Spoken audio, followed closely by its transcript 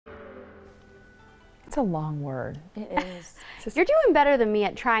It's a long word. It is. You're doing better than me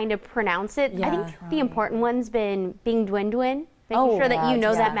at trying to pronounce it. Yeah, I think the important one's been Bing Dwin Dwin. Making sure that you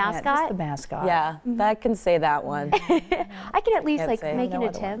know that mascot. Yeah, just the mascot. Yeah, that can say that one. I can at least Can't say. make an No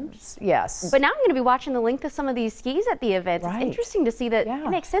other attempt. ones. Yes. But now I'm going to be watching the length of some of these skis at the events. Right. It's interesting to see that Yeah. it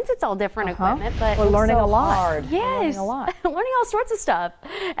makes sense it's all different equipment, but we're learning so a lot. hard. yes, Learning a lot. learning all sorts of stuff.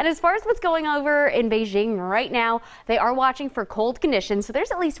 And as far as what's going over in Beijing right now, they are watching for cold conditions. So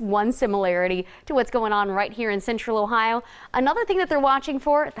there's at least one similarity to what's going on right here in central Ohio. Another thing that they're watching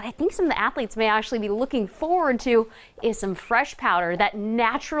for that I think some of the athletes may actually be looking forward to is some fresh powder, that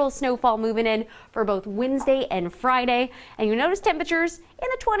natural snowfall moving in for both Wednesday and Friday. And you notice temperatures in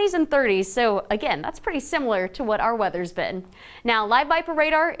the 20s and 30s. So again, that's pretty similar to what our weather's been. Now, live Viper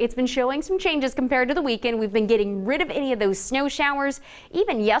radar, it's been showing some changes compared to the weekend. We've been getting rid of any of those snow showers.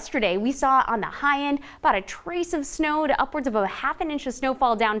 Even yesterday, we saw on the high end about a trace of snow to upwards of a ½ an inch of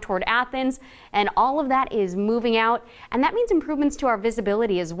snowfall down toward Athens. And all of that is moving out. And that means improvements to our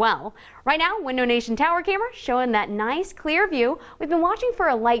visibility as well. Right now, Window Nation tower camera showing that nice clear view. We've been watching for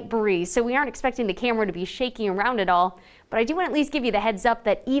a light breeze, so we aren't expecting the camera to be shaking around at all. But I do want to at least give you the heads up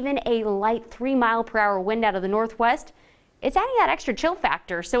that even a light 3-mile-per-hour wind out of the northwest, it's adding that extra chill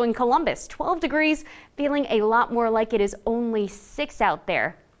factor. So in Columbus, 12 degrees, feeling a lot more like it is only 6 out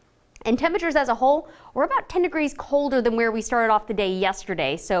there. And temperatures as a whole, we're about 10 degrees colder than where we started off the day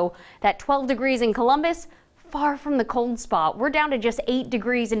yesterday. So that 12 degrees in Columbus, far from the cold spot. We're down to just 8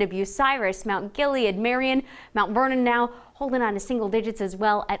 degrees into Bucyrus, Mount Gilead, Marion, Mount Vernon now holding on to single digits as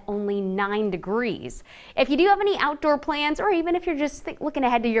well at only 9 degrees. If you do have any outdoor plans, or even if you're just looking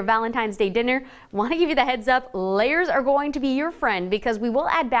ahead to your Valentine's Day dinner, want to give you the heads up, layers are going to be your friend because we will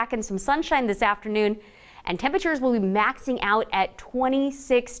add back in some sunshine this afternoon. And temperatures will be maxing out at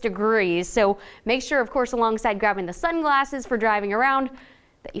 26 degrees. So make sure, of course, alongside grabbing the sunglasses for driving around,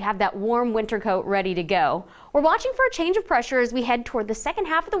 that you have that warm winter coat ready to go. We're watching for a change of pressure as we head toward the second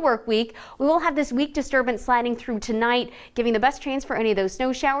half of the work week. We will have this weak disturbance sliding through tonight, giving the best chance for any of those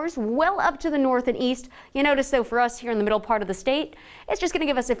snow showers well up to the north and east. You notice, though, for us here in the middle part of the state, it's just going to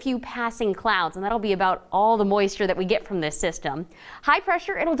give us a few passing clouds, and that'll be about all the moisture that we get from this system. High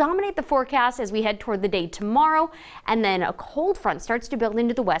pressure, it'll dominate the forecast as we head toward the day tomorrow, and then a cold front starts to build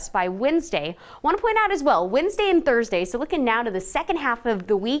into the west by Wednesday. Want to point out as well, Wednesday and Thursday, so looking now to the second half of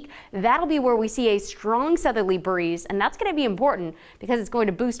the week, that'll be where we see a strong southerly breeze, and that's going to be important because it's going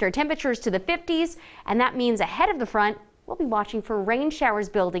to boost our temperatures to the 50s, and that means ahead of the front, we'll be watching for rain showers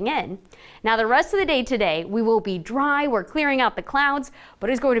building in. Now, the rest of the day today, we will be dry. We're clearing out the clouds, but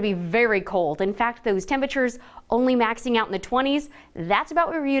it's going to be very cold. In fact, those temperatures only maxing out in the 20s. That's about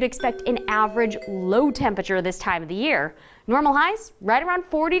where you'd expect an average low temperature this time of the year. Normal highs right around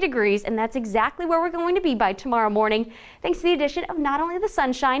 40 degrees, and that's exactly where we're going to be by tomorrow morning, thanks to the addition of not only the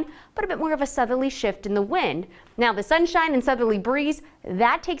sunshine, but a bit more of a southerly shift in the wind. Now, the sunshine and southerly breeze,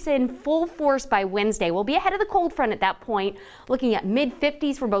 that takes in full force by Wednesday. We'll be ahead of the cold front at that point, looking at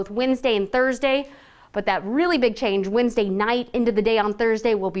mid-50s for both Wednesday and Thursday. But that really big change Wednesday night into the day on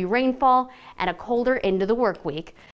Thursday will be rainfall and a colder end of the work week.